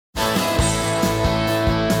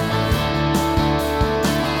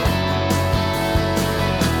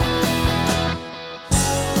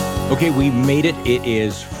Okay, we made it. It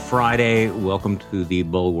is Friday. Welcome to the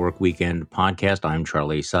Bulwark Weekend podcast. I'm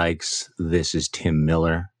Charlie Sykes. This is Tim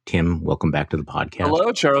Miller. Tim, welcome back to the podcast.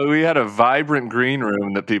 Hello, Charlie. We had a vibrant green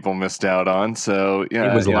room that people missed out on. So,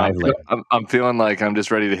 yeah, It was lively. I'm feeling like I'm just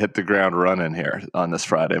ready to hit the ground running here on this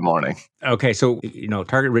Friday morning. Okay, so,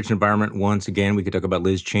 target-rich environment, once again, we could talk about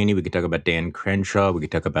Liz Cheney. We could talk about Dan Crenshaw. We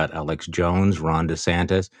could talk about Alex Jones, Ron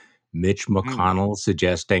DeSantis, Mitch McConnell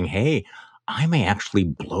suggesting, hey, I may actually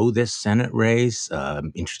blow this Senate race.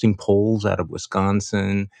 Interesting polls out of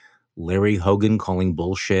Wisconsin. Larry Hogan calling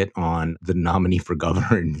bullshit on the nominee for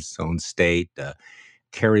governor in his own state.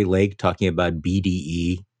 Carrie Lake talking about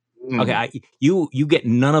BDE. Okay, you get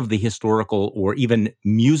none of the historical or even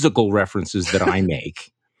musical references that I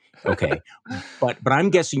make. Okay, but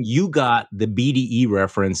I'm guessing you got the BDE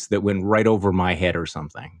reference that went right over my head or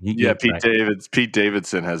something. Pete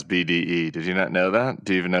Davidson has BDE. Did you not know that?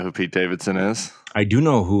 Do you even know who Pete Davidson is? I do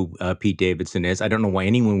know who Pete Davidson is. I don't know why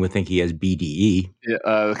anyone would think he has BDE.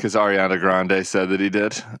 Yeah, because Ariana Grande said that he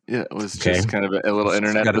did. Yeah, it was just kind of a little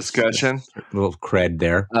internet discussion. A little cred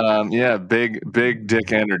there. Yeah, big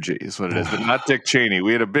dick energy is what it is, but not Dick Cheney.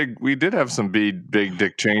 We did have some big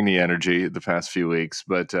Dick Cheney energy the past few weeks,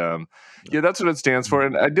 but yeah, that's what it stands for.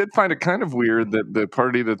 And I did find it kind of weird that the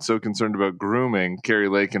party that's so concerned about grooming, Carrie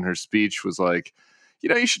Lake in her speech was like,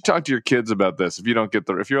 you should talk to your kids about this. If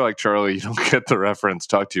you're like Charlie, you don't get the reference,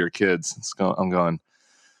 talk to your kids. I'm going,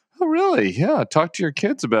 oh, really? Yeah. Talk to your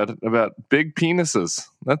kids about big penises.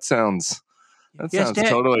 That sounds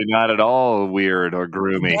totally not at all weird or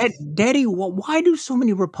groomy. Daddy, why do so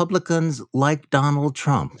many Republicans like Donald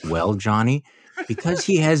Trump? Well, Johnny, because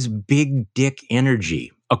he has big dick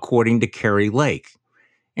energy, according to Carrie Lake.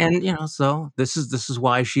 And, so this is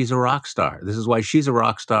why she's a rock star. This is why she's a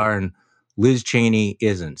rock star and Liz Cheney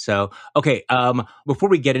isn't. So, okay, before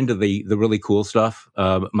we get into the really cool stuff,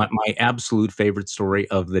 my absolute favorite story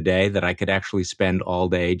of the day that I could actually spend all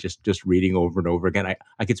day just reading over and over again.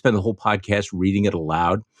 I could spend the whole podcast reading it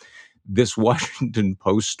aloud. This Washington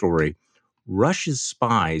Post story: Russia's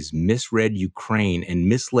spies misread Ukraine and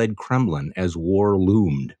misled Kremlin as war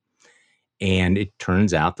loomed. And it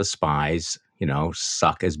turns out the spies,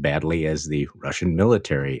 suck as badly as the Russian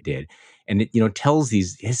military did. And it tells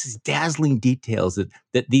these dazzling details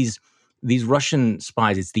that these Russian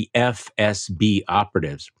spies, it's the FSB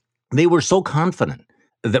operatives, they were so confident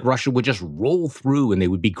that Russia would just roll through and they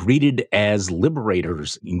would be greeted as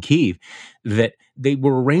liberators in Kyiv, that they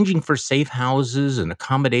were arranging for safe houses and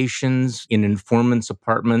accommodations in informants'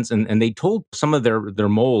 apartments. And they told some of their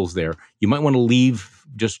moles there, you might want to leave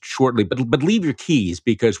just shortly, but leave your keys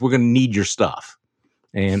because we're going to need your stuff.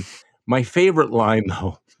 And my favorite line,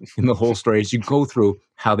 though, in the whole story is you go through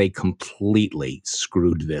how they completely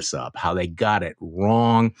screwed this up, how they got it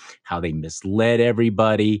wrong, how they misled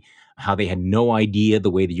everybody, how they had no idea the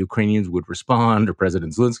way the Ukrainians would respond or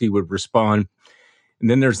President Zelensky would respond. And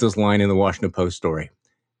then there's this line in the Washington Post story: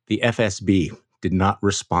 the FSB did not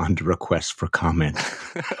respond to requests for comment.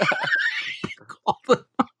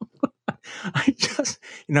 I just,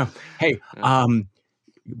 hey,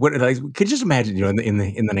 what I could just imagine, in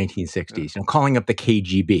the 1960s, calling up the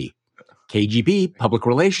KGB, public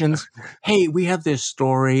relations. Hey, we have this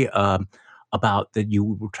story about that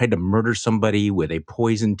you tried to murder somebody with a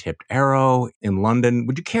poison-tipped arrow in London.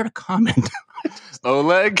 Would you care to comment?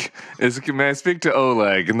 Oleg? May I speak to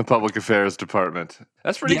Oleg in the Public Affairs Department?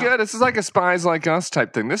 That's pretty good. This is like a Spies Like Us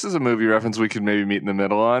type thing. This is a movie reference we could maybe meet in the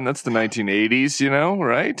middle on. That's the 1980s,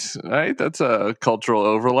 right? That's a cultural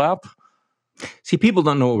overlap. See, people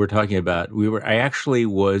don't know what we're talking about. I actually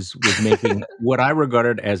was making what I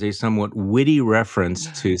regarded as a somewhat witty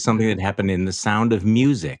reference to something that happened in The Sound of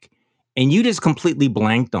Music. And you just completely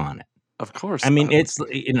blanked on it. Of course. I mean, it's,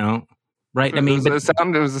 right? I mean, was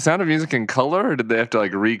the Sound of Music in color, or did they have to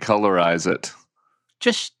recolorize it?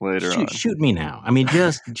 Just later on. Shoot me now. I mean,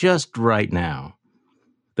 just right now.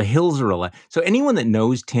 The hills are alive. So anyone that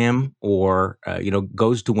knows Tim or,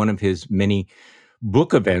 goes to one of his many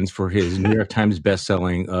book events for his New York Times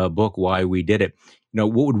bestselling book, Why We Did It,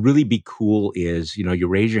 what would really be cool is, you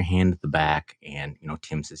raise your hand at the back and,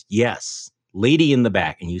 Tim says, yes, lady in the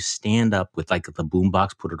back. And you stand up with the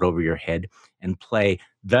boombox, put it over your head and play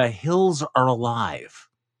The Hills Are Alive,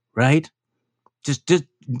 right? Just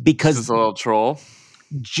because. Just a little troll.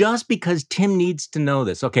 Just because Tim needs to know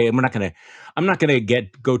this. Okay, I'm not gonna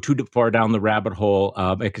go too far down the rabbit hole,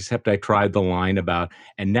 except I tried the line about,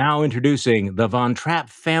 and now introducing the Von Trapp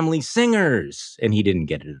family singers, and he didn't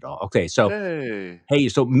get it at all. Okay, so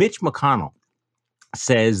so Mitch McConnell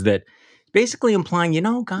says that, basically implying,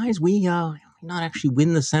 guys, we not actually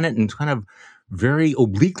win the Senate and kind of very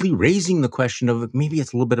obliquely raising the question of maybe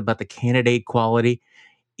it's a little bit about the candidate quality.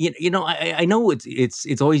 I know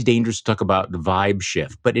it's always dangerous to talk about the vibe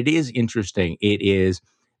shift, but it is interesting. It is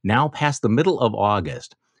now past the middle of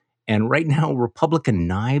August, and right now Republican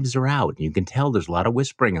knives are out. You can tell there's a lot of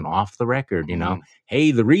whispering and off the record. Mhm.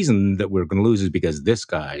 Hey, the reason that we're going to lose is because this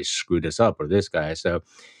guy screwed us up or this guy. So,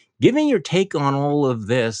 giving your take on all of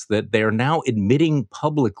this, that they're now admitting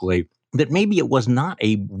publicly that maybe it was not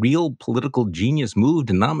a real political genius move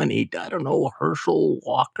to nominate, I don't know, Herschel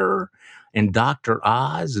Walker and Dr.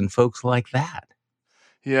 Oz and folks like that.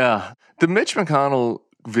 Yeah. The Mitch McConnell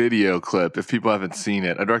video clip, if people haven't seen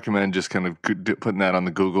it, I'd recommend just kind of putting that on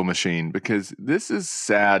the Google machine, because this is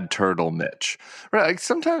sad turtle Mitch. Right? Like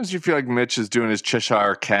sometimes you feel like Mitch is doing his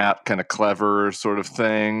Cheshire cat kind of clever sort of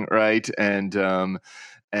thing, right? And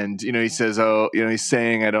he says, oh, he's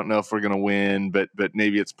saying, I don't know if we're going to win, but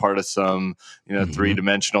maybe it's part of some, Mhm.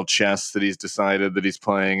 three-dimensional chess that he's decided that he's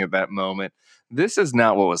playing at that moment. This is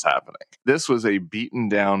not what was happening. This was a beaten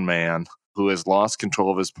down man who has lost control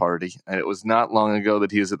of his party. And it was not long ago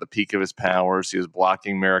that he was at the peak of his powers. He was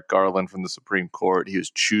blocking Merrick Garland from the Supreme Court. He was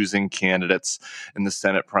choosing candidates in the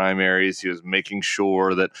Senate primaries. He was making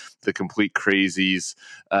sure that the complete crazies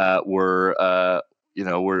were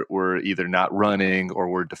either not running or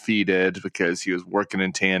were defeated, because he was working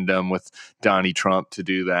in tandem with Donnie Trump to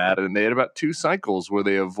do that. And they had about 2 cycles where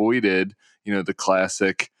they avoided, the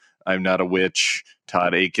classic I'm not a witch,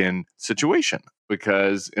 Todd Aiken situation,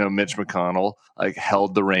 because, Mitch McConnell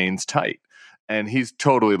held the reins tight. And he's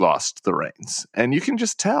totally lost the reins. And you can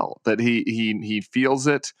just tell that he feels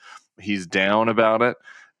it. He's down about it.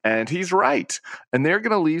 And he's right. And they're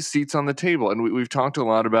going to leave seats on the table. And we've talked a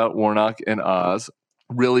lot about Warnock and Oz.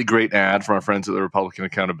 Really great ad from our friends at the Republican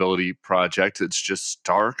Accountability Project. It's just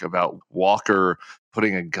stark about Walker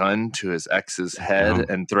putting a gun to his ex's head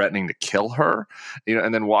and threatening to kill her.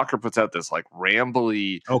 And then Walker puts out this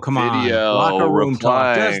rambly Oh, come on. video Locker room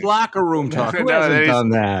talk. Just replying. locker room talk. Who No, hasn't done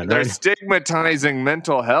that? they're Right? stigmatizing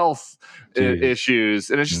mental health Jeez. issues,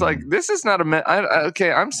 and it's just like, this is not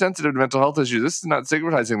okay, I'm sensitive to mental health issues. This is not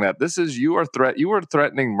stigmatizing that. This is you are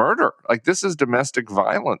threatening murder. Like, this is domestic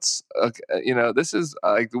violence. Okay, this is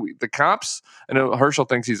the cops. I know Herschel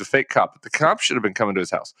thinks he's a fake cop, but the cops should have been coming to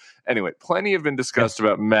his house. Anyway, plenty have been discussed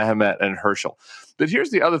about Mehmet and Herschel. But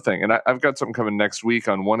here's the other thing, and I've got something coming next week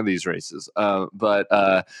on one of these races.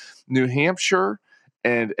 But New Hampshire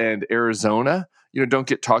and Arizona, don't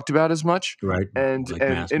get talked about as much. Right. And Blake in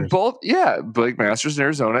Masters. both, Blake Masters in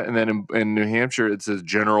Arizona, and then in New Hampshire, it's a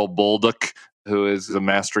General Bolduc, who is a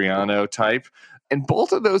Mastriano type. In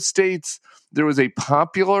both of those states, there was a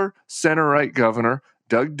popular center-right governor,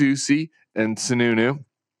 Doug Ducey, and Sununu.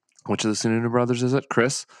 Which of the Sununu brothers is it?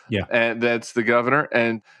 Chris? Yeah. And that's the governor.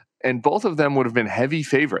 And both of them would have been heavy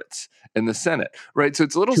favorites in the Senate, right? So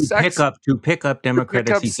it's a little to pick up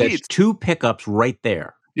Democratic seats. That's 2 pickups right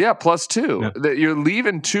there. Yeah, plus 2. Yeah. That you're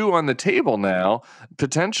leaving 2 on the table now,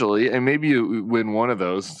 potentially, and maybe you win one of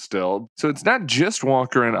those still. So it's not just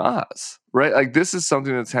Walker and Oz, right? Like, this is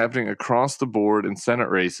something that's happening across the board in Senate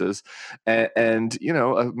races. And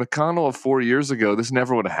McConnell of 4 years ago, this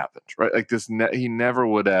never would have happened, right? Like, he never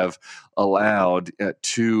would have allowed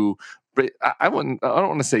 2. But I don't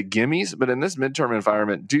want to say gimmies, but in this midterm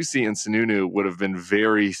environment, Ducey and Sununu would have been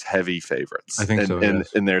very heavy favorites I think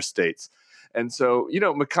in their states. And so,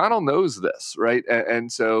 McConnell knows this, right?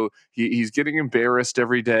 And so he's getting embarrassed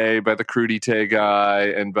every day by the crudité guy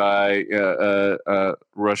and by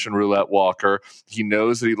Russian roulette Walker. He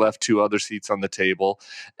knows that he left 2 other seats on the table,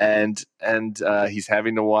 and he's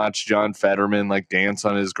having to watch John Fetterman dance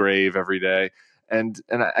on his grave every day. And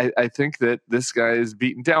I think that this guy is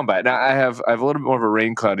beaten down by it. Now, I have a little bit more of a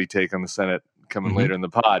rain cloudy take on the Senate coming later in the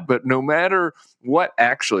pod. But no matter what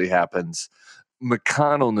actually happens,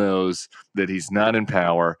 McConnell knows that he's not in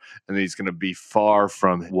power and that he's going to be far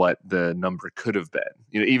from what the number could have been.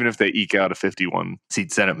 Even if they eke out a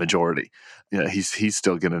 51-seat Senate majority, he's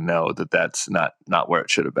still going to know that that's not where it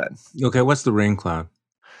should have been. Okay, what's the rain cloud?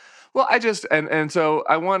 Well, I just and so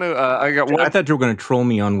I want to. I thought you were going to troll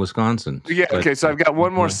me on Wisconsin. Yeah. Okay. So I've got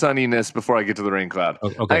one more sunniness before I get to the rain cloud.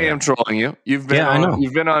 Okay. I am trolling you. You've been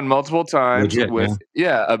on multiple times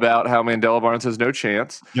about how Mandela Barnes has no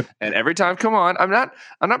chance. Yep. And every time, come on, I'm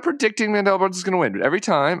not predicting Mandela Barnes is going to win, but every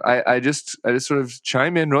time I just sort of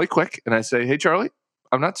chime in really quick and I say, hey, Charlie,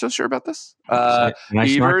 I'm not so sure about this.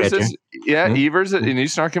 Evers is Evers, and you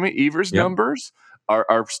snark at me. Evers' numbers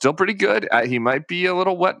are still pretty good. He might be a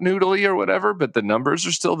little wet noodly or whatever, but the numbers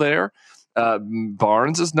are still there.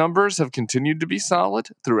 Barnes's numbers have continued to be solid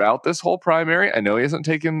throughout this whole primary. I know he hasn't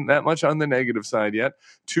taken that much on the negative side yet.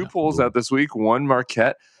 2 polls out this week, one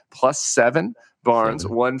Marquette. +7, Barnes,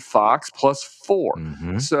 7. 1 Fox, +4.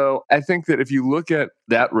 Mhm. So I think that if you look at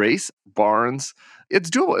that race, Barnes, it's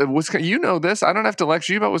doable. Wisconsin, you know this. I don't have to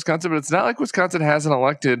lecture you about Wisconsin, but it's not like Wisconsin hasn't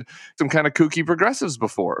elected some kind of kooky progressives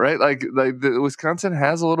before, right? Like Wisconsin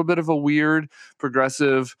has a little bit of a weird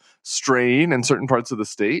progressive strain in certain parts of the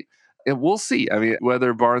state. And we'll see. I mean,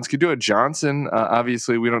 whether Barnes could do it. Johnson,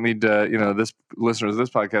 obviously, we don't need to, this listeners of this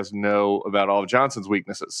podcast know about all of Johnson's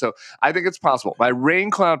weaknesses. So I think it's possible. My rain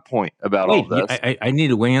cloud point about all Wait, of this. I need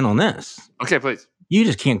to weigh in on this. Okay, please. You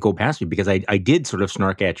just can't go past me because I did sort of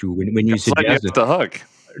snark at you when you Just letting you suggested. off the hook.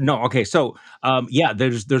 No, okay. So, yeah,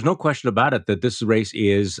 there's no question about it that this race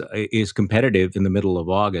is competitive in the middle of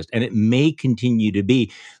August, and it may continue to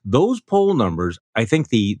be. Those poll numbers, I think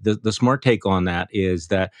the smart take on that is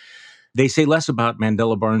that they say less about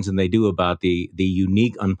Mandela Barnes than they do about the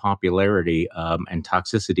unique unpopularity and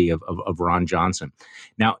toxicity of Ron Johnson.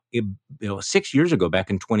 Now, 6 years ago, back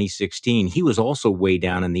in 2016, he was also way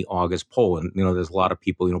down in the August poll, and there's a lot of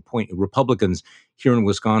people, Republicans here in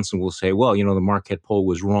Wisconsin will say, well, the Marquette poll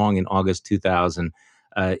was wrong in August 2000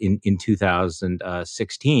 in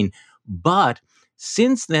 2016, but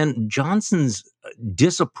since then, Johnson's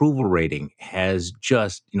disapproval rating has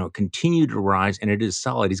just continued to rise, and it is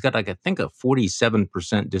solid. He's got, like, I think, a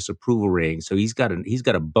 47% disapproval rating, so he's got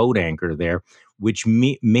a boat anchor there, which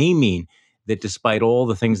may mean that despite all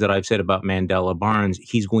the things that I've said about Mandela Barnes,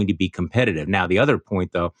 he's going to be competitive. Now, the other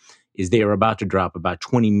point, though, is they are about to drop about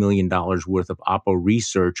 $20 million worth of Oppo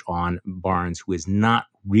research on Barnes, who is not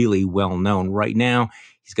really well known right now.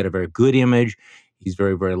 He's got a very good image. He's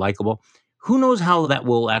very, very likable. Who knows how that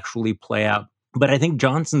will actually play out? But I think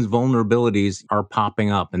Johnson's vulnerabilities are popping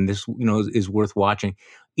up, and this, is worth watching.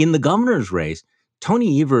 In the governor's race,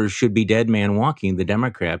 Tony Evers should be dead man walking, the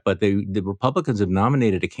Democrat, but the Republicans have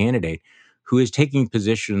nominated a candidate who is taking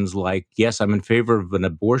positions like, yes, I'm in favor of an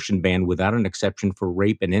abortion ban without an exception for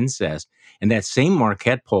rape and incest. And that same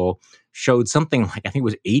Marquette poll showed something like, I think it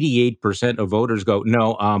was 88% of voters go,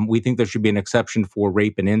 no, we think there should be an exception for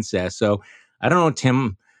rape and incest. So I don't know,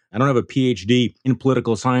 Tim. I don't have a PhD in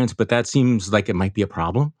political science, but that seems like it might be a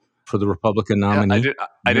problem for the Republican Yeah, nominee.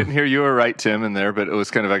 I didn't hear you were right, Tim, in there, but it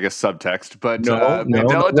was kind of, I guess, subtext. But No.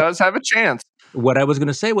 Mandela does have a chance. What I was going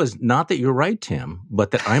to say was not that you're right, Tim,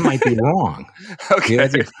 but that I might be wrong. Okay. Yeah,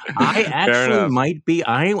 I Fair actually enough. might be.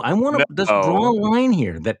 I want to just draw a line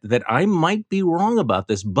here that I might be wrong about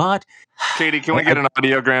this, but Katie, can we get an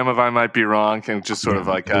audiogram of I might be wrong? Can just sort of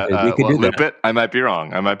like we could do loop that. it? I might be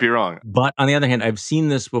wrong. I might be wrong. But on the other hand, I've seen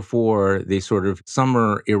this before, the sort of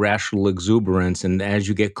summer irrational exuberance. And as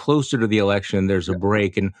you get closer to the election, there's a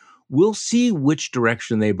break, and we'll see which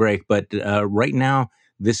direction they break. But right now,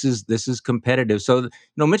 this is competitive. So,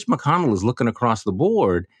 Mitch McConnell is looking across the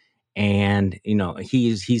board, and,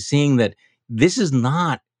 he's seeing that this is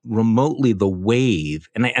not remotely the wave.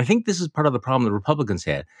 And I think this is part of the problem the Republicans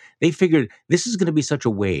had. They figured this is going to be such a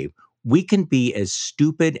wave. We can be as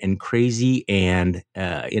stupid and crazy and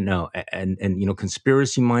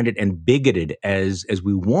conspiracy minded and bigoted as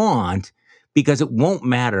we want, because it won't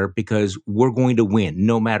matter, because we're going to win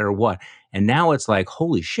no matter what. And now it's like,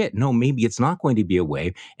 holy shit, no, maybe it's not going to be a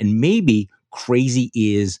wave, and maybe crazy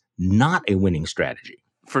is not a winning strategy.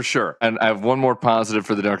 For sure. And I have one more positive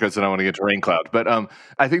for the Democrats, and I want to get to rain cloud. But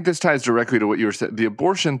I think this ties directly to what you were saying. The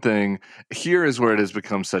abortion thing here is where it has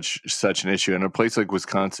become such an issue. In a place like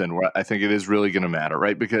Wisconsin, where I think it is really going to matter,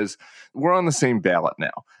 right? Because we're on the same ballot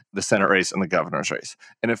now, the Senate race and the governor's race.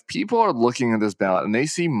 And if people are looking at this ballot and they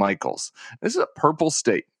see Michaels, this is a purple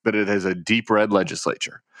state, but it has a deep red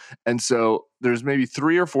legislature. And so there's maybe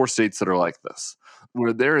 3 or 4 states that are like this,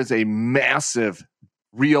 where there is a massive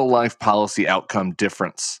real life policy outcome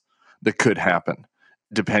difference that could happen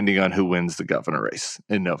depending on who wins the governor race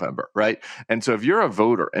in November, right? And so if you're a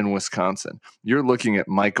voter in Wisconsin, you're looking at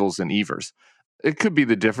Michaels and Evers. It could be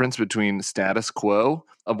the difference between status quo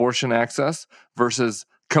abortion access versus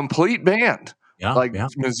complete ban.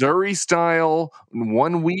 Missouri style,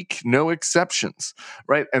 1 week, no exceptions,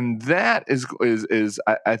 right? And that is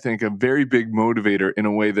I think a very big motivator in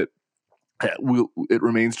a way that it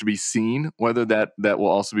remains to be seen whether that will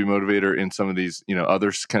also be motivator in some of these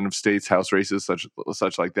other kind of states, House races,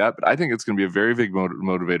 such like that. But I think it's going to be a very big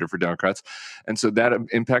motivator for Democrats, and so that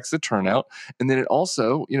impacts the turnout. And then it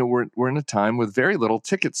also, we're in a time with very little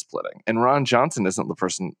ticket splitting, and Ron Johnson isn't the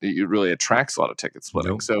person that really attracts a lot of ticket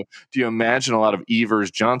splitting. Nope. So do you imagine a lot of Evers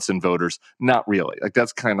Johnson voters? Not really. Like,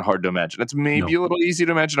 that's kind of hard to imagine. It's maybe a little easy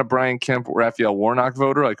to imagine a Brian Kemp, Raphael Warnock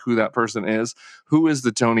voter, like who that person is. Who is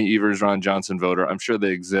the Tony Evers, Ron Johnson voter? I'm sure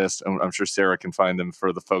they exist. I'm sure Sarah can find them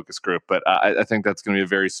for the focus group, but I think that's going to be a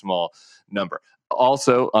very small number.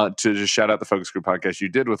 Also, to just shout out the focus group podcast you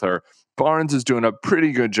did with her, Barnes is doing a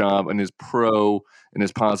pretty good job in his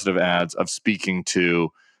positive ads of speaking to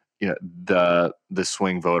the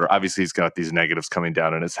swing voter. Obviously, he's got these negatives coming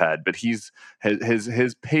down in his head, but his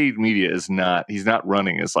paid media is not. He's not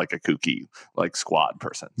running as like a kooky like squad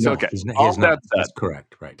person. So No, okay, he all is of that not. said, That's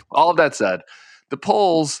correct. Right. all of that said, the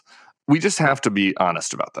polls. We just have to be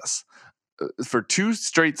honest about this. For 2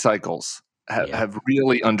 straight cycles, Yeah. have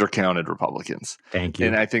really undercounted Republicans. Thank you.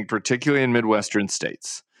 And I think particularly in Midwestern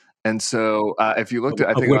states. And so if you looked at,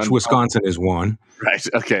 I Of think which Wisconsin is one. right.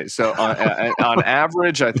 Okay. So on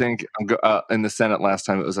average, I think in the Senate last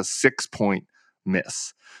time, it was a 6-point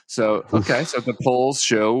miss. So, okay. So the polls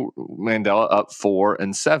show Mandela up 4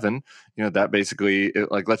 and 7. That basically,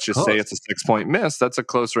 like, let's just say it's a 6-point miss. That's a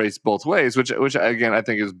close race both ways, which again, I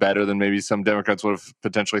think is better than maybe some Democrats would have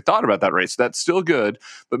potentially thought about that race. That's still good,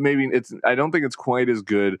 but maybe I don't think it's quite as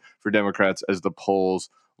good for Democrats as the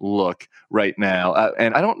polls look right now.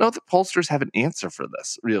 And I don't know that pollsters have an answer for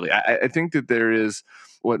this, really. I think that there is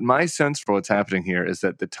what my sense for what's happening here is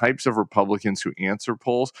that the types of Republicans who answer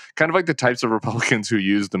polls, kind of like the types of Republicans who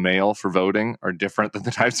use the mail for voting, are different than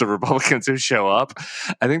the types of Republicans who show up.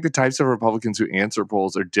 I think the types of Republicans who answer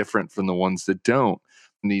polls are different from the ones that don't.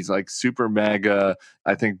 And these like super mega,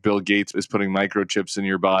 I think Bill Gates is putting microchips in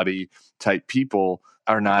your body type people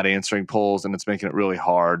are not answering polls, and it's making it really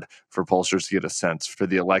hard for pollsters to get a sense for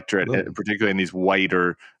the electorate, particularly in these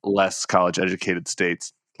whiter, less college educated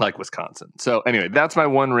states like Wisconsin. So anyway, that's my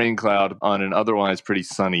one rain cloud on an otherwise pretty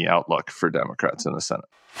sunny outlook for Democrats in the Senate.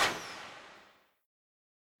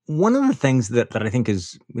 One of the things that I think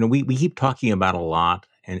is, we keep talking about a lot,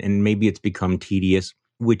 and maybe it's become tedious,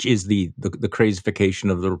 which is the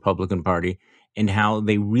crazification of the Republican Party and how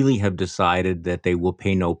they really have decided that they will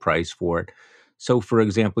pay no price for it. So, for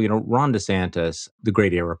example, Ron DeSantis, the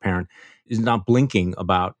great heir apparent, is not blinking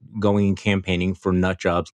about going and campaigning for nut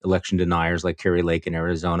jobs, election deniers like Kari Lake in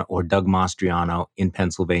Arizona or Doug Mastriano in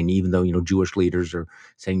Pennsylvania, even though, Jewish leaders are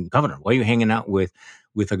saying, Governor, why are you hanging out with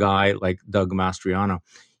a guy like Doug Mastriano?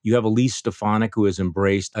 You have Elise Stefanik, who has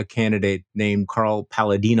embraced a candidate named Carl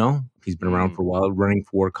Palladino. He's been around for a while, running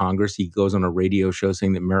for Congress. He goes on a radio show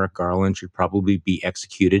saying that Merrick Garland should probably be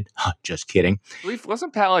executed. Just kidding.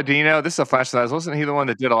 Wasn't Palladino, this is a flash of eyes, wasn't he the one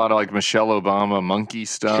that did a lot of like Michelle Obama monkey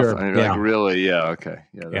stuff? Sure, I mean, yeah. like really, yeah, okay.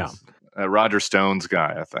 Yeah, Roger Stone's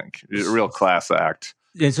guy, I think. A real class act.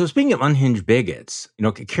 And so speaking of unhinged bigots,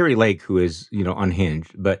 Kari Lake, who is,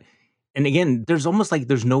 unhinged, and again, there's almost like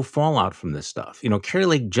there's no fallout from this stuff. Kari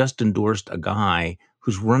Lake just endorsed a guy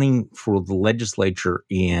who's running for the legislature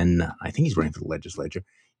I think he's running for the legislature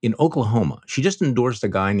in Oklahoma. She just endorsed a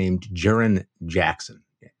guy named Jaron Jackson,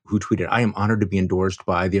 who tweeted, "I am honored to be endorsed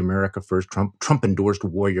by the America First Trump-endorsed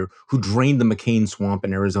warrior who drained the McCain swamp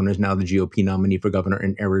in Arizona, is now the GOP nominee for governor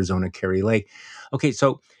in Arizona, Kari Lake." Okay,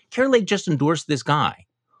 so Kari Lake just endorsed this guy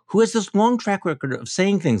who has this long track record of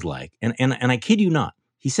saying things like, and I kid you not,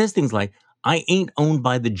 he says things like, "I ain't owned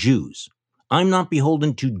by the Jews. I'm not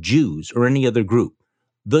beholden to Jews or any other group.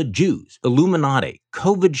 The Jews, Illuminati,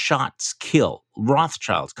 COVID shots kill,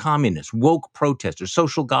 Rothschilds, communists, woke protesters,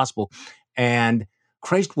 social gospel, and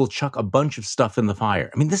Christ will chuck a bunch of stuff in the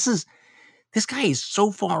fire." I mean, this guy is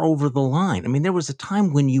so far over the line. I mean, there was a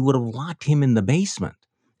time when you would have locked him in the basement.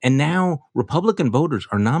 And now Republican voters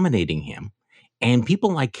are nominating him. And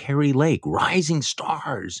people like Kari Lake, rising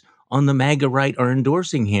stars on the MAGA right, are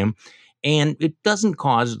endorsing him. And it doesn't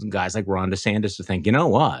cause guys like Ron DeSantis to think, you know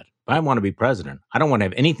what? If I want to be president, I don't want to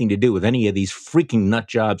have anything to do with any of these freaking nut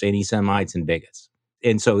jobs, anti-Semites, and bigots.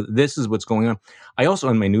 And so this is what's going on. I also,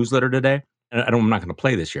 in my newsletter today, and I'm not going to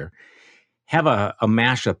play this here, have a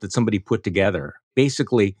mashup that somebody put together.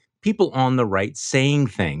 Basically, people on the right saying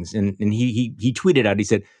things. And he tweeted out, he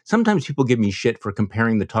said, "Sometimes people give me shit for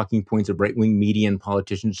comparing the talking points of right-wing media and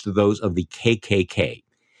politicians to those of the KKK.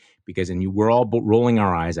 Because, we're all rolling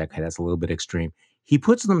our eyes, okay, that's a little bit extreme. He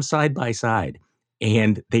puts them side by side,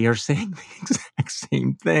 and they are saying the exact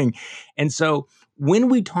same thing. And so when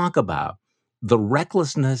we talk about the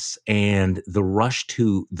recklessness and the rush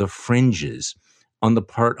to the fringes on the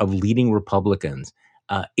part of leading Republicans,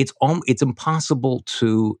 it's impossible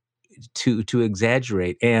to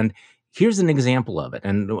exaggerate. And here's an example of it.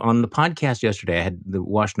 And on the podcast yesterday, I had the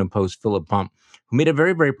Washington Post Philip Pump, who made a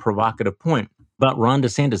very, very provocative point about Ron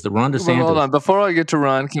DeSantis. Hold on. Before I get to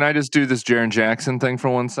Ron, can I just do this Jaron Jackson thing for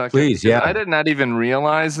 1 second? Please, yeah. I did not even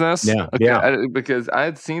realize this. Yeah, okay, yeah. Because I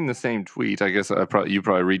had seen the same tweet. I guess you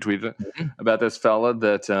probably retweeted it about this fella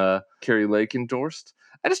that Kari Lake endorsed.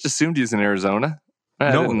 I just assumed he's in Arizona.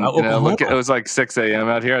 I didn't, it was like 6 a.m.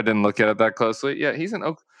 out here. I didn't look at it that closely. Yeah, he's in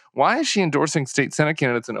Oklahoma. Why is she endorsing state Senate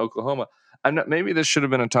candidates in Oklahoma? I'm not. Maybe this should have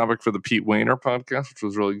been a topic for the Pete Wayner podcast, which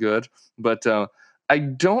was really good. But I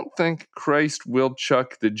don't think Christ will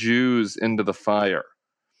chuck the Jews into the fire.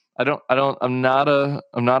 I'm not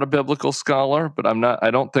a biblical scholar, but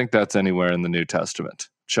I don't think that's anywhere in the New Testament.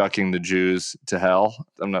 Chucking the Jews to hell.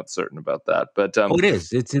 I'm not certain about that, but it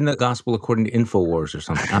is. It's in the Gospel according to InfoWars or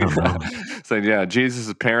something. I don't know. So yeah,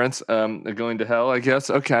 Jesus' parents are going to hell, I guess.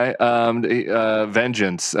 Okay,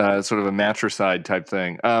 vengeance, sort of a matricide type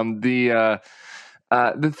thing. The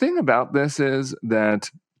thing about this is that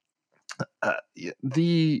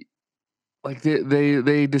they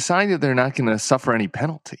decided they're not going to suffer any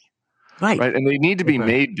penalty. Right, and they need to be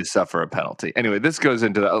made to suffer a penalty. Anyway, this goes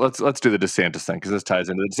into that. Let's do the DeSantis thing because this ties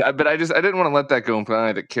into it. But I didn't want to let that go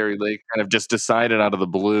by that Carrie Lake kind of just decided out of the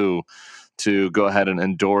blue to go ahead and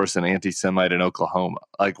endorse an anti-Semite in Oklahoma,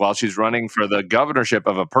 like while she's running for the governorship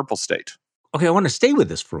of a purple state. Okay, I want to stay with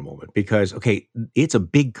this for a moment because, it's a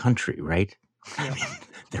big country, right? I mean,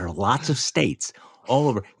 there are lots of states all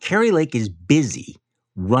over. Carrie Lake is busy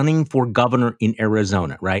running for governor in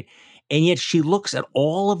Arizona, right? And yet she looks at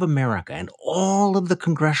all of America and all of the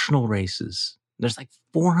congressional races. There's like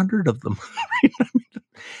 400 of them.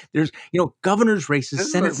 There's, governor's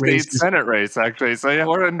races, Senate races. Senate race, actually. So yeah,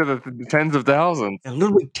 we're into the tens of thousands. And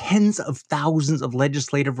literally tens of thousands of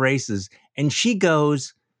legislative races. And she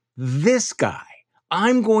goes, this guy,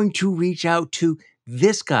 I'm going to reach out to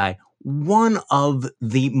this guy, one of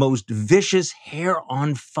the most vicious, hair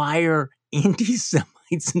on fire anti-Semites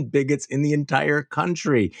and bigots in the entire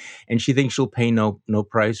country. And she thinks she'll pay no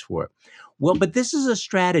price for it. Well, but this is a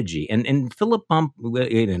strategy. And Philip Bump,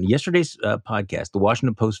 in yesterday's podcast, the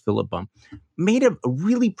Washington Post Philip Bump, made a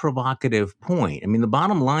really provocative point. I mean, the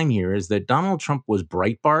bottom line here is that Donald Trump was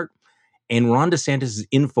Breitbart and Ron DeSantis is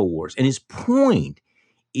InfoWars. And his point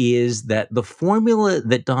is that the formula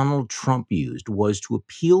that Donald Trump used was to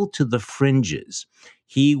appeal to the fringes.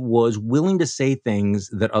 He was willing to say things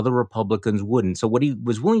that other Republicans wouldn't. So what he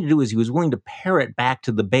was willing to do is he was willing to parrot back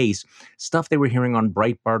to the base stuff they were hearing on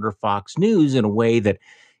Breitbart or Fox News in a way that,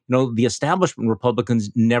 the establishment Republicans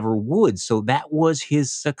never would. So that was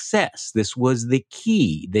his success. This was the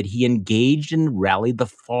key, that he engaged and rallied the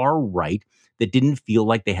far right that didn't feel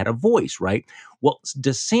like they had a voice, right? Well,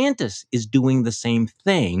 DeSantis is doing the same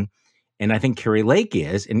thing, and I think Carrie Lake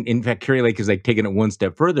is. And in fact, Carrie Lake is like taking it one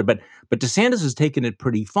step further, but DeSantis has taken it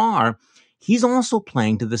pretty far. He's also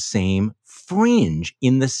playing to the same fringe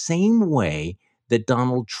in the same way that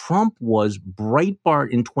Donald Trump was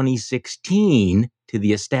Breitbart in 2016 to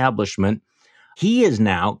the establishment. He is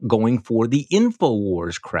now going for the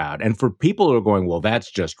InfoWars crowd. And for people who are going, well, that's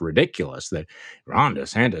just ridiculous that Ron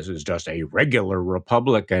DeSantis is just a regular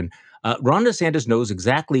Republican. Ron DeSantis knows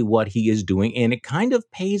exactly what he is doing, and it kind of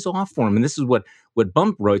pays off for him. And this is what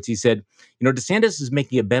Bump wrote. He said, DeSantis is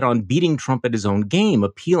making a bet on beating Trump at his own game,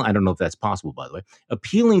 I don't know if that's possible, by the way,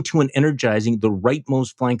 appealing to and energizing the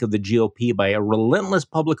rightmost flank of the GOP by a relentless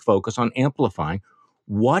public focus on amplifying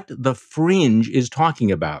what the fringe is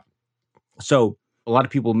talking about. So a lot of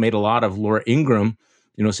people made a lot of Laura Ingraham,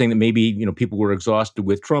 saying that maybe, people were exhausted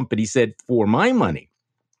with Trump. But he said, for my money,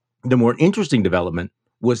 the more interesting development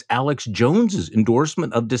was Alex Jones's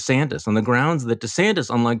endorsement of DeSantis on the grounds that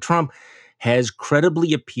DeSantis, unlike Trump, has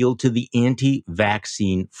credibly appealed to the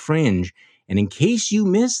anti-vaccine fringe. And in case you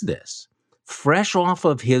missed this, fresh off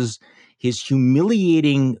of his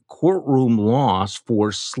humiliating courtroom loss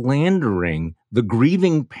for slandering the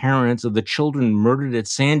grieving parents of the children murdered at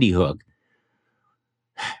Sandy Hook,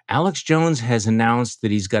 Alex Jones has announced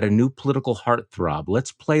that he's got a new political heartthrob.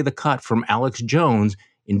 Let's play the cut from Alex Jones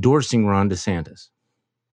endorsing Ron DeSantis.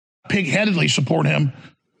 Pig-headedly support him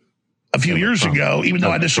a few years ago, even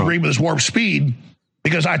though I disagreed with his warp speed,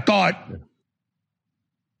 because I thought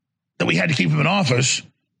that we had to keep him in office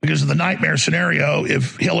because of the nightmare scenario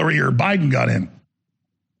if Hillary or Biden got in,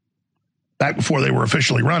 back before they were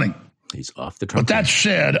officially running. He's off the Trump. But that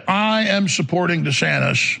said, I am supporting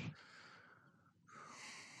DeSantis.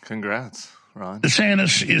 Congrats, Ron.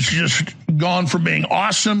 DeSantis is just gone from being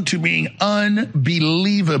awesome to being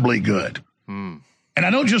unbelievably good. And I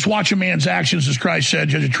don't just watch a man's actions, as Christ said,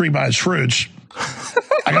 judge a tree by its fruits.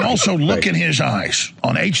 I can also look in his eyes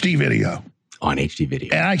on HD video. On HD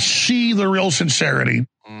video. And I see the real sincerity.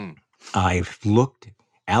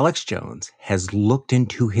 Alex Jones has looked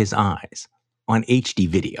into his eyes on HD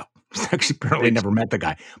video. He's actually apparently never met the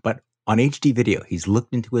guy, but on HD video, he's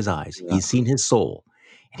looked into his eyes. Yeah. He's seen his soul.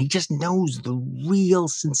 And he just knows the real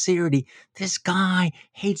sincerity. This guy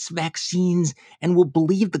hates vaccines and will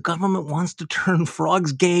believe the government wants to turn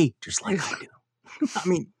frogs gay, just like I do. I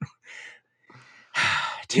mean,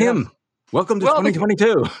 Tim, Welcome to Well,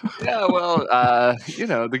 2022. Yeah, well,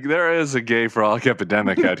 there is a gay frolic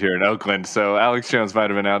epidemic out here in Oakland, so Alex Jones might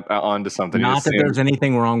have been onto something. Not that there's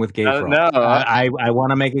anything wrong with gay frogs. No, I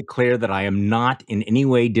want to make it clear that I am not in any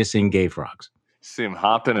way dissing gay frogs. see him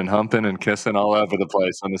hopping and humping and kissing all over the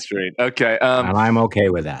place on the street. Okay, And I'm okay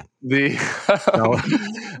with that.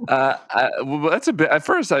 Well, that's a bit. At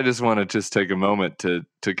first, I just want to just take a moment to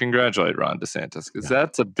congratulate Ron DeSantis, because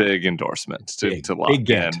that's a big endorsement to lock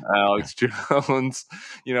in Alex Jones.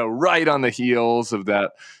 Right on the heels of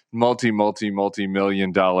that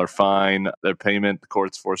multi-million-dollar fine, the payment the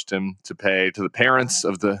courts forced him to pay to the parents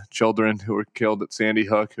of the children who were killed at Sandy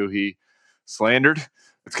Hook, who he slandered.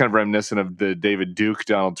 It's kind of reminiscent of the David Duke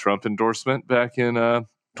Donald Trump endorsement back in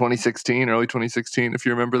 2016, early 2016, if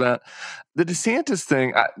you remember that. The DeSantis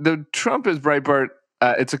thing, the Trump is Breitbart.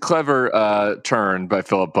 It's a clever turn by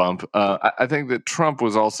Philip Bump. I think that Trump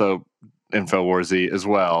was also InfoWarsy as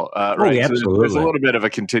well. Right? Yeah, absolutely. So there's a little bit of a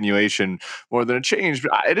continuation more than a change,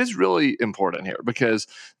 but it is really important here because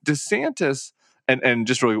DeSantis, and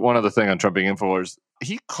just really one other thing on Trump being InfoWars,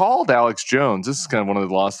 he called Alex Jones. This is kind of one of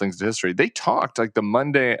the lost things to history. They talked like the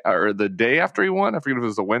Monday or the day after he won. I forget if it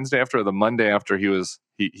was the Wednesday after or the Monday after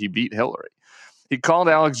he beat Hillary. He called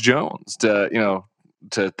Alex Jones to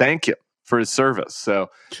thank him for his service. So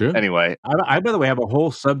anyway, I by the way have a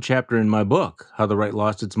whole subchapter in my book, How the Right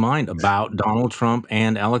Lost Its Mind, about Donald Trump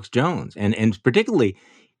and Alex Jones, and particularly.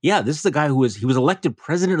 Yeah, this is the guy he was elected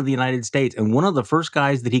president of the United States, and one of the first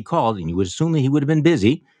guys that he called, and you would assume that he would have been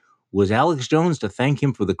busy, was Alex Jones to thank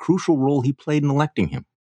him for the crucial role he played in electing him.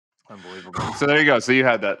 Unbelievable. So there you go. So you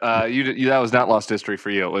had that. That was not lost history for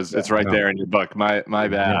you. It's right there in your book. My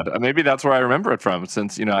bad. Yeah. Maybe that's where I remember it from,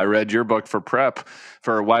 since I read your book for prep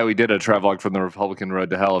for why we did a travelogue from the Republican Road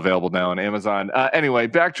to Hell, available now on Amazon. Anyway,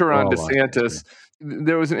 back to Ron DeSantis.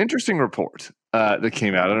 There was an interesting report that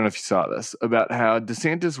came out. I don't know if you saw this, about how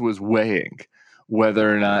DeSantis was weighing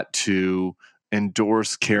whether or not to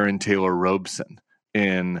endorse Karen Taylor Robeson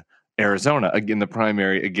in Arizona in the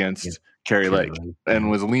primary against Kari Lake,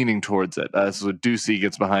 and was leaning towards it. So Ducey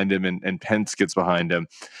gets behind him and Pence gets behind him,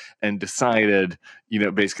 and decided,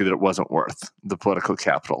 basically that it wasn't worth the political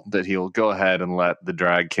capital, that he'll go ahead and let the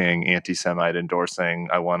drag king anti-Semite endorsing,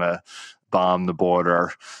 I want to bomb the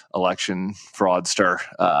border election fraudster,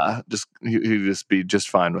 he'd just be just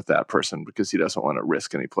fine with that person, because he doesn't want to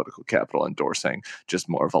risk any political capital endorsing just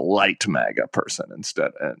more of a light MAGA person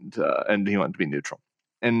instead, and he wanted to be neutral.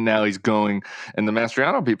 And now he's going, and the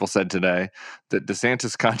Mastriano people said today that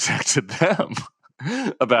DeSantis contacted them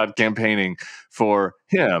about campaigning for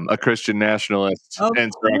him, a Christian nationalist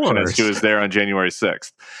insurrectionist who was there on January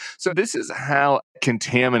 6th. So this is how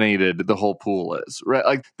contaminated the whole pool is, right?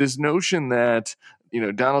 Like this notion that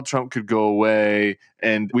Donald Trump could go away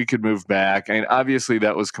and we could move back. And obviously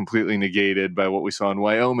that was completely negated by what we saw in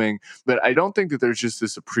Wyoming. But I don't think that there's just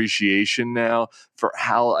this appreciation now for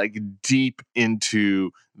how deep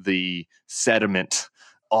into the sediment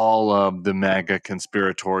all of the MAGA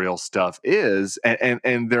conspiratorial stuff is.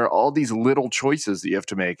 And there are all these little choices that you have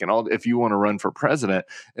to make. And if you want to run for president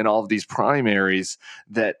in all of these primaries,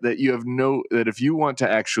 that you have that if you want to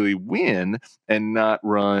actually win and not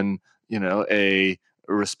run a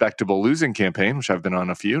respectable losing campaign, which I've been on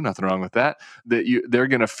a few, nothing wrong with that, they're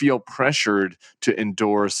going to feel pressured to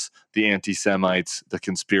endorse the anti-Semites, the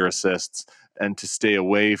conspiracists, and to stay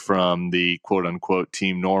away from the quote unquote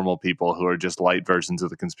team normal people who are just light versions of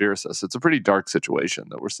the conspiracists. It's a pretty dark situation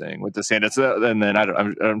that we're seeing with DeSantis. And then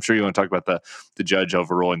I'm sure you want to talk about the judge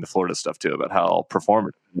overruling the Florida stuff too, about how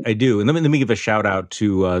performative. I do. And let me give a shout out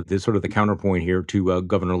to the counterpoint here to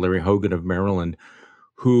Governor Larry Hogan of Maryland,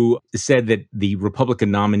 who said that the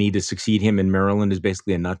Republican nominee to succeed him in Maryland is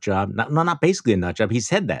basically a nut job. Not basically a nut job. He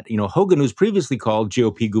said that. Hogan, who's previously called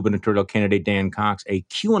GOP gubernatorial candidate Dan Cox a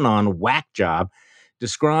QAnon whack job,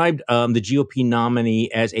 described the GOP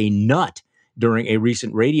nominee as a nut during a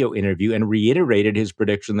recent radio interview and reiterated his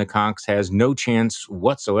prediction that Cox has no chance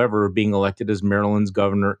whatsoever of being elected as Maryland's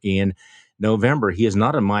governor in November. He is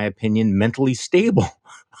not, in my opinion, mentally stable.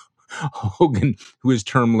 Hogan, who is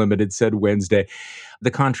term limited, said Wednesday. The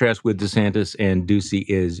contrast with DeSantis and Ducey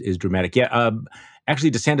is dramatic. Yeah, actually,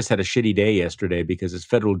 DeSantis had a shitty day yesterday because his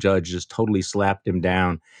federal judge just totally slapped him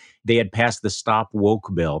down. They had passed the Stop Woke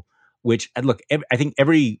bill, which, look, I think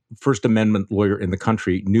every First Amendment lawyer in the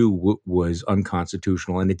country knew was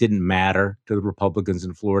unconstitutional, and it didn't matter to the Republicans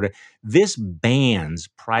in Florida. This bans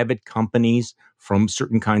private companies from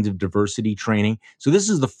certain kinds of diversity training. So this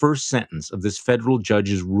is the first sentence of this federal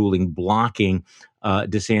judge's ruling blocking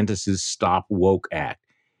DeSantis's Stop Woke Act.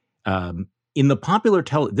 In the popular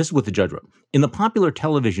this is what the judge wrote. In the popular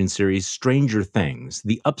television series Stranger Things,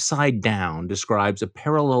 the Upside Down describes a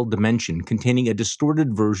parallel dimension containing a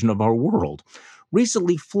distorted version of our world.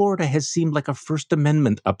 Recently, Florida has seemed like a First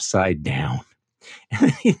Amendment upside down.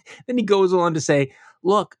 And then he goes on to say,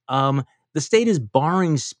 look, the state is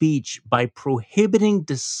barring speech by prohibiting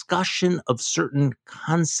discussion of certain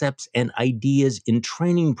concepts and ideas in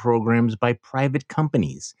training programs by private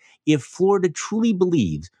companies. If Florida truly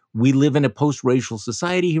believes we live in a post-racial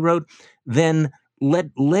society, he wrote, then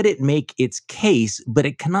let it make its case, but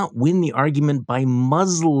it cannot win the argument by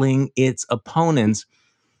muzzling its opponents.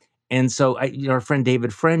 And so our friend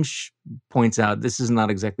David French points out this is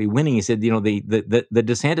not exactly winning. He said, the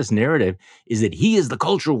DeSantis narrative is that he is the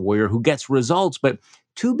culture warrior who gets results, but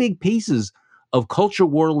two big pieces of culture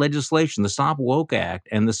war legislation, the Stop Woke Act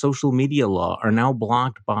and the social media law, are now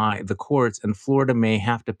blocked by the courts, and Florida may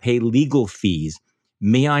have to pay legal fees.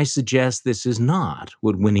 May I suggest this is not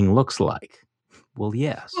what winning looks like? Well,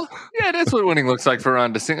 yes. Well, yeah, it is what winning looks like for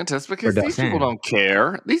Ron DeSantis, because these people don't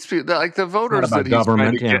care. These people, like the voters that he's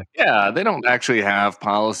trying to get, they don't actually have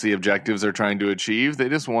policy objectives they're trying to achieve. They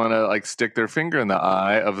just want to like stick their finger in the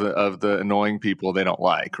eye of the annoying people they don't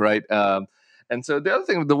like, right? And so the other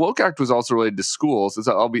thing, the Woke Act was also related to schools.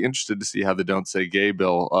 So I'll be interested to see how the Don't Say Gay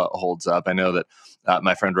bill holds up. I know that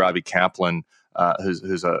my friend Robbie Kaplan,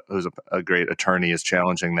 who's a great attorney, is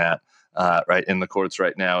challenging that. Right in the courts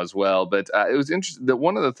right now as well. But it was interesting that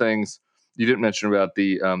one of the things you didn't mention about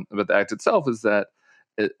the act itself is that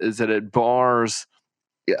it bars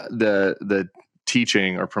the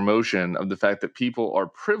teaching or promotion of the fact that people are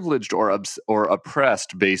privileged or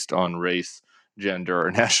oppressed based on race, gender,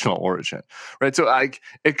 or national origin. Right. So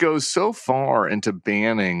it goes so far into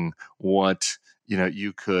banning what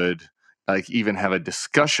you could like even have a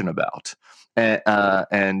discussion about.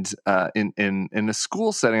 And in a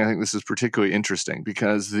school setting, I think this is particularly interesting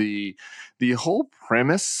because the whole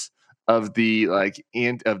premise of the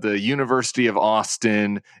University of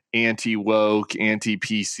Austin anti-woke,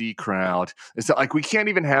 anti-PC crowd is that like we can't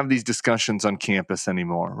even have these discussions on campus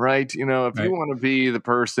anymore, right? You want to be the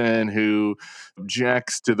person who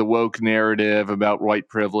objects to the woke narrative about white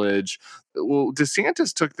privilege, well,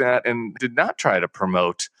 DeSantis took that and did not try to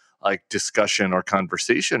promote like discussion or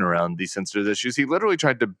conversation around these sensitive issues. He literally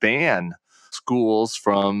tried to ban schools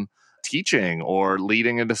from teaching or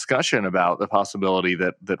leading a discussion about the possibility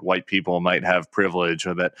that white people might have privilege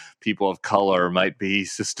or that people of color might be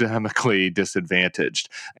systemically disadvantaged.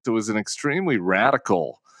 It was an extremely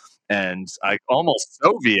radical and almost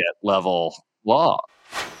Soviet level law.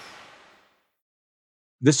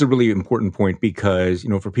 This is a really important point because,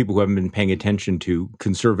 for people who haven't been paying attention to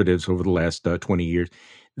conservatives over the last 20 years,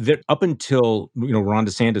 that up until, Ron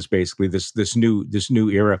DeSantis, basically this new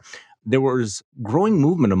era, there was growing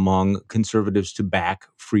movement among conservatives to back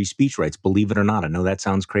free speech rights, believe it or not. I know that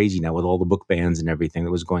sounds crazy now with all the book bans and everything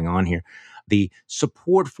that was going on here. The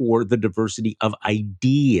support for the diversity of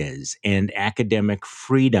ideas and academic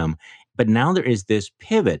freedom. But now there is this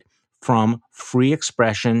pivot from free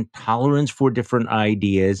expression, tolerance for different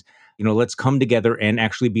ideas, let's come together and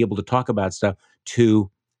actually be able to talk about stuff, to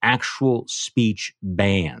actual speech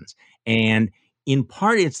bans. And in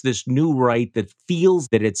part, it's this new right that feels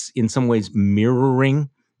that it's in some ways mirroring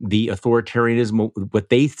the authoritarianism, what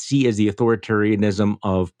they see as the authoritarianism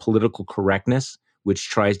of political correctness, which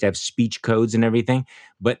tries to have speech codes and everything.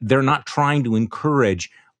 But they're not trying to encourage,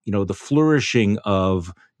 the flourishing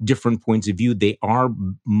of different points of view. They are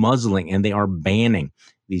muzzling and they are banning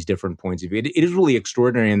these different points of view. It is really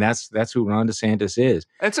extraordinary, and that's who Ron DeSantis is.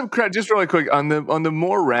 And some credit, just really quick, on the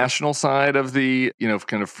more rational side of the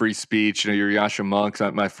kind of free speech. Your Yasha Monks,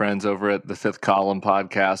 my friends over at the Fifth Column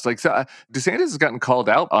podcast, DeSantis has gotten called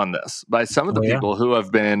out on this by some of the people who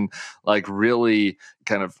have been like really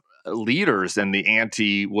kind of leaders in the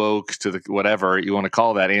anti-woke to the whatever you want to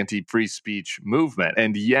call that anti-free speech movement,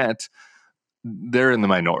 and yet they're in the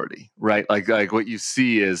minority, right? Like what you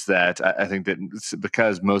see is that I think that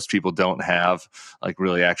because most people don't have like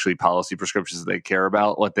really actually policy prescriptions that they care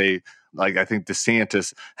about, what they like, I think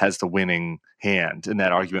DeSantis has the winning hand in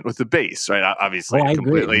that argument with the base, right? Obviously, a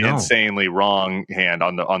completely insanely wrong hand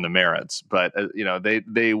on the merits, but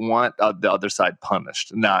they want the other side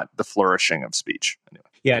punished, not the flourishing of speech. Anyway.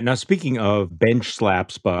 Yeah. Now, speaking of bench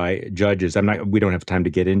slaps by judges, we don't have time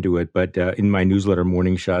to get into it, but in my newsletter,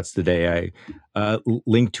 Morning Shots today, I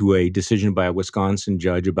linked to a decision by a Wisconsin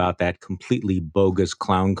judge about that completely bogus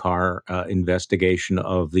clown car investigation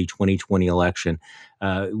of the 2020 election.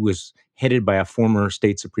 It was headed by a former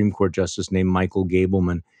state Supreme Court justice named Michael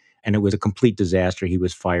Gableman, and it was a complete disaster. He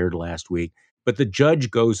was fired last week. But the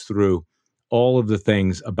judge goes through all of the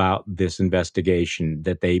things about this investigation,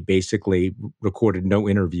 that they basically recorded no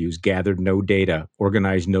interviews, gathered no data,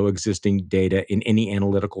 organized no existing data in any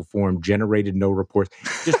analytical form, generated no reports.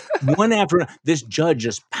 Just one after this judge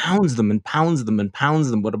just pounds them and pounds them and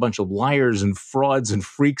pounds them. What a bunch of liars and frauds and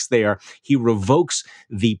freaks they are. He revokes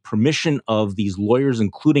the permission of these lawyers,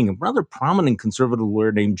 including a rather prominent conservative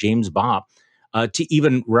lawyer named James Bopp, to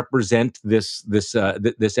even represent this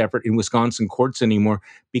effort in Wisconsin courts anymore,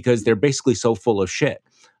 because they're basically so full of shit.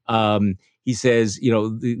 He says,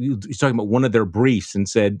 he's talking about one of their briefs and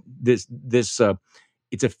said this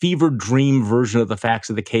it's a fever dream version of the facts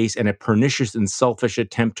of the case and a pernicious and selfish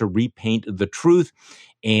attempt to repaint the truth.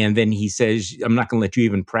 And then he says, I'm not going to let you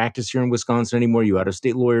even practice here in Wisconsin anymore, you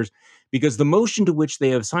out-of-state lawyers, because the motion to which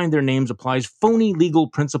they have signed their names applies phony legal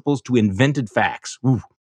principles to invented facts. Ooh.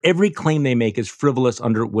 Every claim they make is frivolous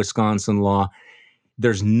under Wisconsin law.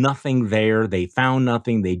 There's nothing there. They found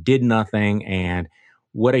nothing. They did nothing. And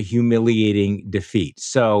what a humiliating defeat.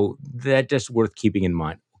 So that's just worth keeping in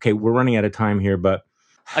mind. Okay, we're running out of time here, but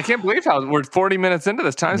I can't believe how we're 40 minutes into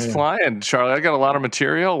this. Time's flying, Charlie. I got a lot of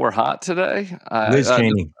material. We're hot today. Liz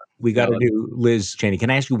Cheney. We got to do Liz Cheney. Can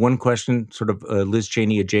I ask you one question, sort of Liz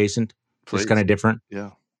Cheney adjacent? Please. Just kind of different?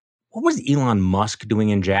 Yeah. What was Elon Musk doing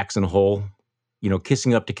in Jackson Hole?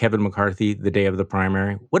 Kissing up to Kevin McCarthy the day of the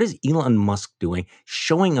primary. What is Elon Musk doing?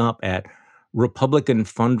 Showing up at Republican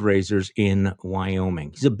fundraisers in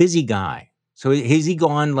Wyoming. He's a busy guy. So has he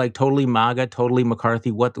gone like totally MAGA, totally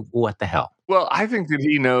McCarthy? What the hell? Well, I think that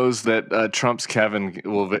he knows that Trump's Kevin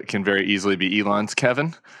can very easily be Elon's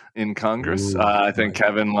Kevin in Congress. I think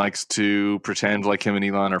Kevin likes to pretend like him and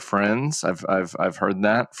Elon are friends. I've heard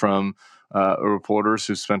that from reporters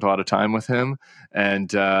who spent a lot of time with him,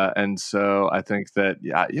 and so I think that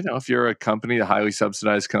if you're a company, the highly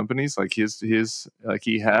subsidized companies like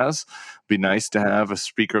he has, be nice to have a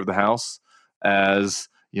Speaker of the House as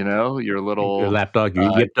your little your lapdog,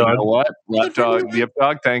 your yip dog. You know what? Lapdog, yip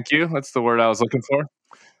dog. Thank you. That's the word I was looking for.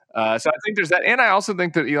 So I think there's that. And I also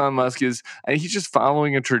think that Elon Musk he's just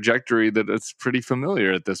following a trajectory that's pretty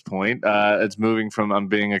familiar at this point. It's moving from I'm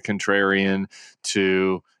being a contrarian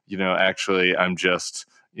to, actually I'm just,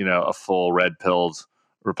 a full red-pilled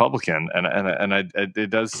Republican. And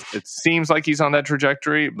it seems like he's on that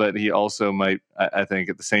trajectory, but he also might, I think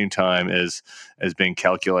at the same time is being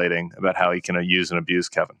calculating about how he can use and abuse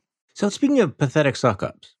Kevin. So speaking of pathetic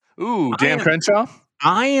suck-ups. Ooh, Dan Crenshaw?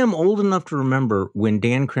 I am old enough to remember when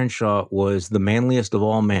Dan Crenshaw was the manliest of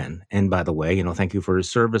all men. And by the way, thank you for his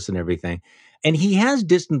service and everything. And he has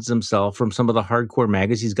distanced himself from some of the hardcore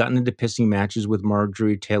MAGAs. He's gotten into pissing matches with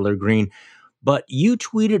Marjorie Taylor Greene. But you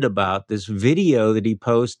tweeted about this video that he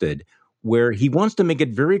posted where he wants to make it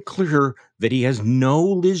very clear that he has no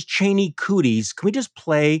Liz Cheney cooties. Can we just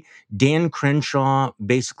play Dan Crenshaw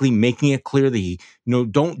basically making it clear that he,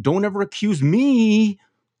 don't ever accuse me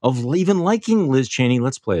of even liking Liz Cheney?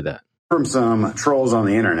 Let's play that. From some trolls on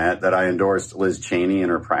the internet that I endorsed Liz Cheney in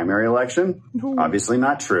her primary election. No. Obviously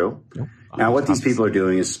not true. Nope. Now, what these people are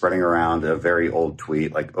doing is spreading around a very old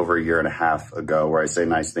tweet, like over a year and a half ago, where I say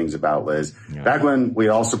nice things about Liz. Yeah. Back when we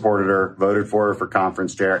all supported her, voted for her for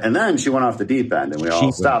conference chair, and then she went off the deep end, and we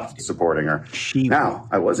all stopped supporting her. Now,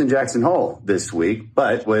 I was in Jackson Hole this week,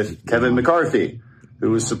 but with Kevin McCarthy,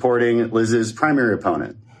 who was supporting Liz's primary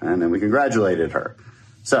opponent, and then we congratulated her.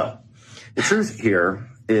 So, the truth here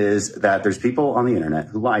is that there's people on the internet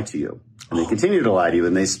who lie to you. And they continue to lie to you,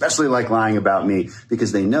 and they especially like lying about me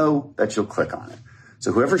because they know that you'll click on it.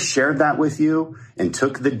 So whoever shared that with you and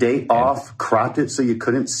took the date off, cropped it so you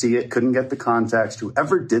couldn't see it, couldn't get the context,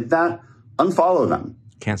 whoever did that, unfollow them.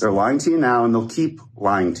 They're lying to you now, and they'll keep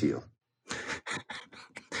lying to you.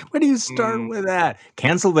 Where do you start with that?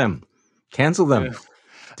 Cancel them. Cancel them. Yeah.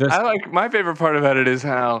 I like my favorite part about it is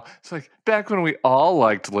how it's like back when we all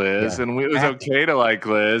liked Liz and it was okay to like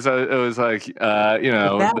Liz. It was like, But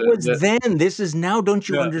that was then. This is now. Don't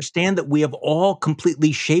you understand that we have all completely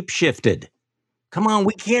shapeshifted? Come on,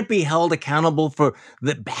 we can't be held accountable for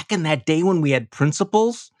back in that day when we had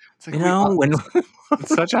principles. It's like when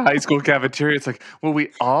it's such a high school cafeteria. It's like, well,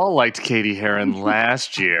 we all liked Katie Heron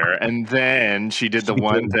last year, and then she did the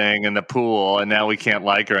one thing in the pool, and now we can't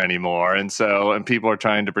like her anymore. And people are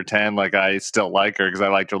trying to pretend like I still like her because I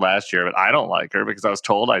liked her last year, but I don't like her because I was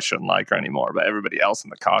told I shouldn't like her anymore by everybody else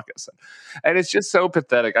in the caucus. And it's just so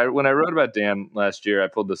pathetic. When I wrote about Dan last year, I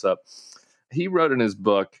pulled this up. He wrote in his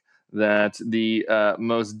book that the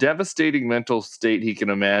most devastating mental state he can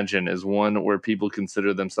imagine is one where people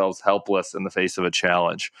consider themselves helpless in the face of a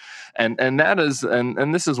challenge. And that is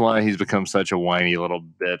and this is why he's become such a whiny little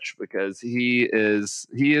bitch, because he is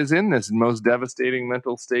in this most devastating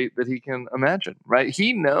mental state that he can imagine, right?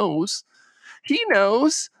 He knows He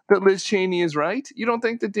knows that Liz Cheney is right. You don't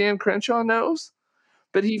think that Dan Crenshaw knows?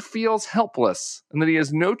 But he feels helpless and that he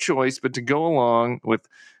has no choice but to go along with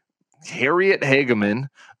Harriet Hageman,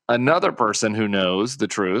 another person who knows the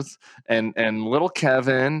truth, and little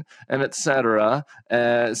Kevin, and etc.,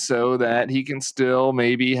 so that he can still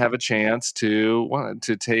maybe have a chance to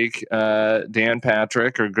take Dan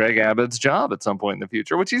Patrick or Greg Abbott's job at some point in the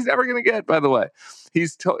future, which he's never going to get, by the way.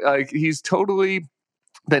 He's totally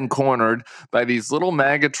been cornered by these little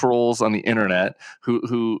MAGA trolls on the internet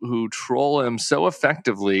who troll him so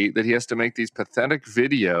effectively that he has to make these pathetic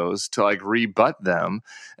videos to like rebut them.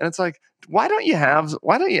 And it's like, why don't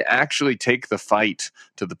you actually take the fight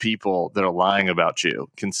to the people that are lying about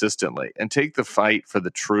you consistently, and take the fight for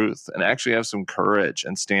the truth, and actually have some courage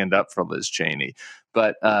and stand up for Liz Cheney?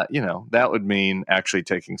 But that would mean actually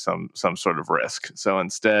taking some sort of risk. So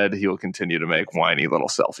instead, he will continue to make whiny little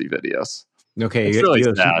selfie videos. Okay, It's really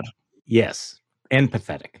sad. Yes, and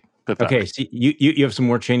pathetic. Okay, so you have some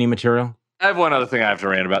more Cheney material? I have one other thing I have to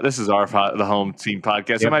rant about. This is the home team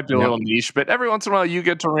podcast. It might be a little niche, but every once in a while you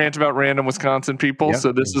get to rant about random Wisconsin people.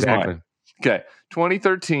 So this is mine. Okay,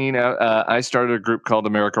 2013, I started a group called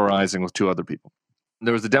America Rising with two other people.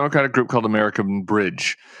 There was a Democratic group called American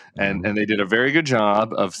Bridge, and they did a very good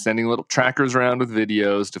job of sending little trackers around with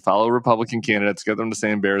videos to follow Republican candidates, get them to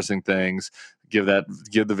say embarrassing things, give the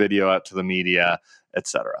video out to the media,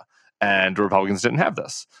 etc. And Republicans didn't have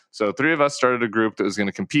this. So three of us started a group that was going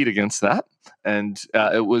to compete against that. And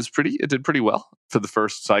it did pretty well for the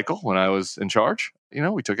first cycle when I was in charge.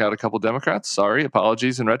 We took out a couple Democrats. Sorry,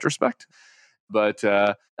 apologies in retrospect. But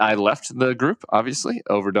I left the group, obviously,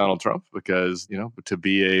 over Donald Trump because, to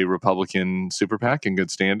be a Republican super PAC in good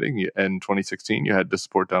standing in 2016, you had to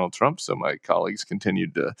support Donald Trump. So my colleagues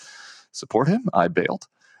continued to support him. I bailed.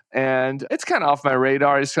 And it's kind of off my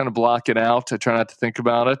radar. I just kind of block it out. I try not to think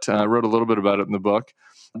about it. I wrote a little bit about it in the book.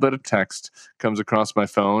 But a text comes across my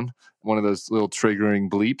phone, one of those little triggering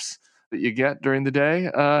bleeps that you get during the day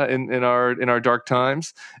in our dark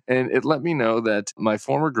times. And it let me know that my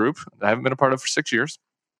former group, I haven't been a part of for 6 years,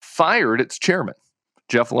 fired its chairman,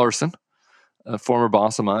 Jeff Larson, a former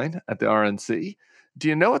boss of mine at the RNC. Do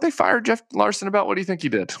you know what they fired Jeff Larson about? What do you think he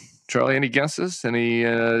did? Charlie, any guesses? Any,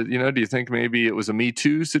 do you think maybe it was a Me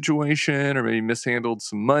Too situation, or maybe mishandled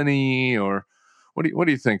some money, or what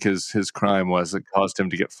do you think his crime was that caused him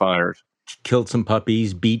to get fired? Killed some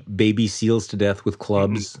puppies, beat baby seals to death with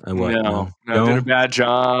clubs. No, did a bad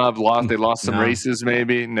job. They lost some races,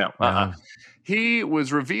 maybe. No. He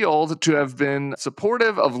was revealed to have been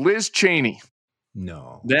supportive of Liz Cheney.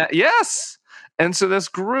 No. Yes. And so this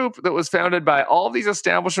group that was founded by all these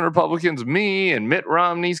establishment Republicans, me and Mitt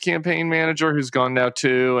Romney's campaign manager, who's gone now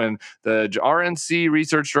too, and the RNC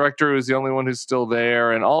research director, who's the only one who's still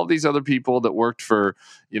there, and all of these other people that worked for,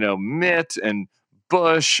 Mitt and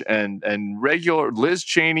Bush and regular Liz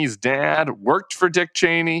Cheney's dad worked for Dick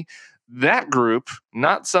Cheney. That group,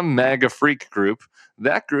 not some MAGA freak group,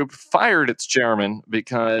 that group fired its chairman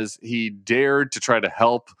because he dared to try to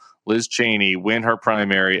help Liz Cheney win her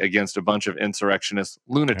primary against a bunch of insurrectionist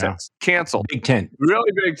lunatics. Yeah. Canceled. Big tent.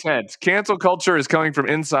 Really big tent. Cancel culture is coming from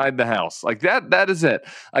inside the house. Like that is it.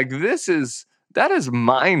 Like that is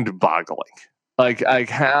mind-boggling. Like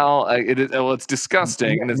how it is. Well, it's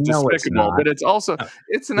disgusting and it's despicable, but it's also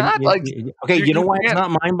it's not like okay. You know why it's not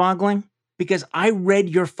mind-boggling? Because I read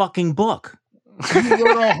your fucking book. You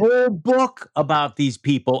wrote a whole book about these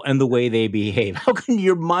people and the way they behave. How can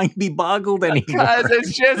your mind be boggled anymore? Because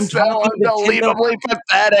it's just so unbelievably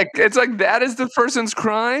pathetic. It's like that is the person's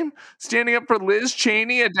crime? Standing up for Liz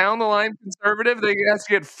Cheney, a down-the-line conservative, they has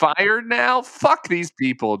to get fired now? Fuck these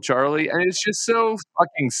people, Charlie. And it's just so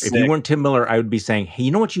fucking sick. If you weren't Tim Miller, I would be saying, hey,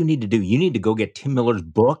 you know what you need to do? You need to go get Tim Miller's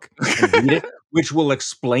book and read it, which will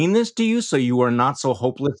explain this to you so you are not so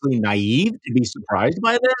hopelessly naive to be surprised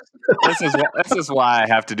by this. This is why I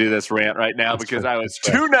have to do this rant right now, because I was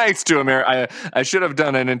too nice to America. I should have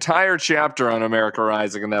done an entire chapter on America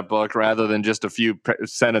Rising in that book rather than just a few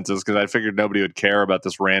sentences, because I figured nobody would care about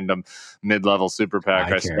this random mid-level super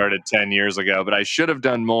PAC I started 10 years ago. But I should have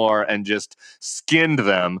done more and just skinned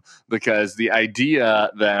them, because the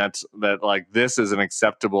idea that like this is an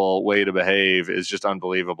acceptable way to behave is just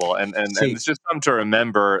unbelievable. And it's just something to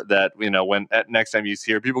remember that, when next time you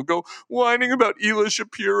hear people go whining about Ela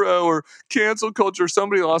Shapiro or cancel culture,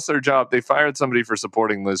 somebody lost their job, they fired somebody for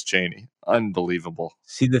supporting Liz Cheney. Unbelievable.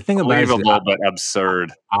 See, the thing about it is but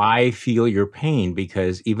absurd. I feel your pain,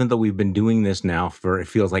 because even though we've been doing this now for, it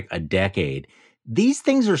feels like a decade, these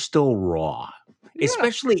things are still raw.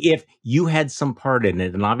 especially if you had some part in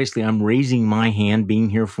it. And obviously, I'm raising my hand, being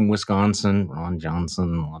here from Wisconsin, Ron Johnson,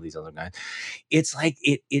 and all these other guys. It's like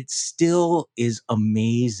it still is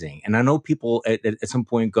amazing. And I know people at some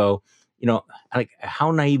point go, like,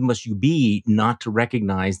 how naive must you be not to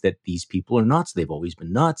recognize that these people are nuts? They've always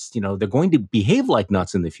been nuts. They're going to behave like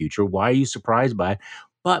nuts in the future. Why are you surprised by it?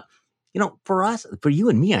 But, for us, for you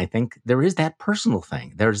and me, I think there is that personal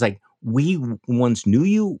thing. There's like, we once knew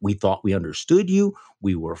you. We thought we understood you.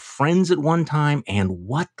 We were friends at one time. And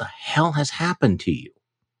what the hell has happened to you?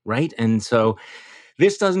 Right. And so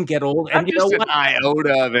this doesn't get old. Not And you know just an what?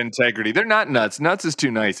 iota of integrity. They're not nuts. Nuts is too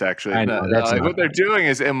nice, actually. I know, that's not what they're nice. doing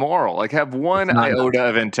is immoral. Like, have one It's not iota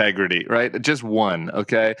of integrity, right? Just one,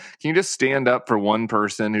 okay? Can you just stand up for one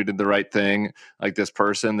person who did the right thing, like this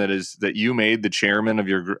person that you made the chairman of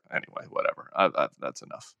your group? Anyway, whatever. That's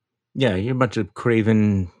enough. Yeah, you're a bunch of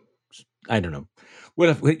craven. I don't know. What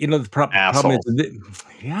if the problem is?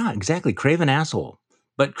 Yeah, exactly. Craven asshole.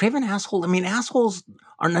 But craven asshole. I mean, assholes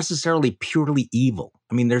aren't necessarily purely evil.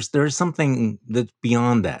 I mean, there's something that's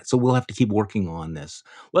beyond that. So we'll have to keep working on this.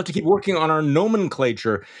 We'll have to keep working on our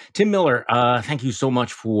nomenclature. Tim Miller, thank you so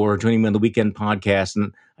much for joining me on the Weekend Podcast.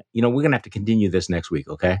 And we're gonna have to continue this next week.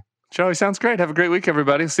 Okay. Joey, sounds great. Have a great week,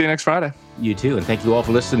 everybody. See you next Friday. You too. And thank you all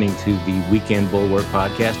for listening to the Weekend Bulwark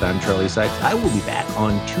Podcast. I'm Charlie Sykes. I will be back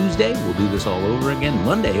on Tuesday. We'll do this all over again.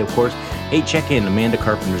 Monday, of course. Hey, check in. Amanda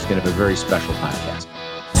Carpenter's going to have a very special podcast.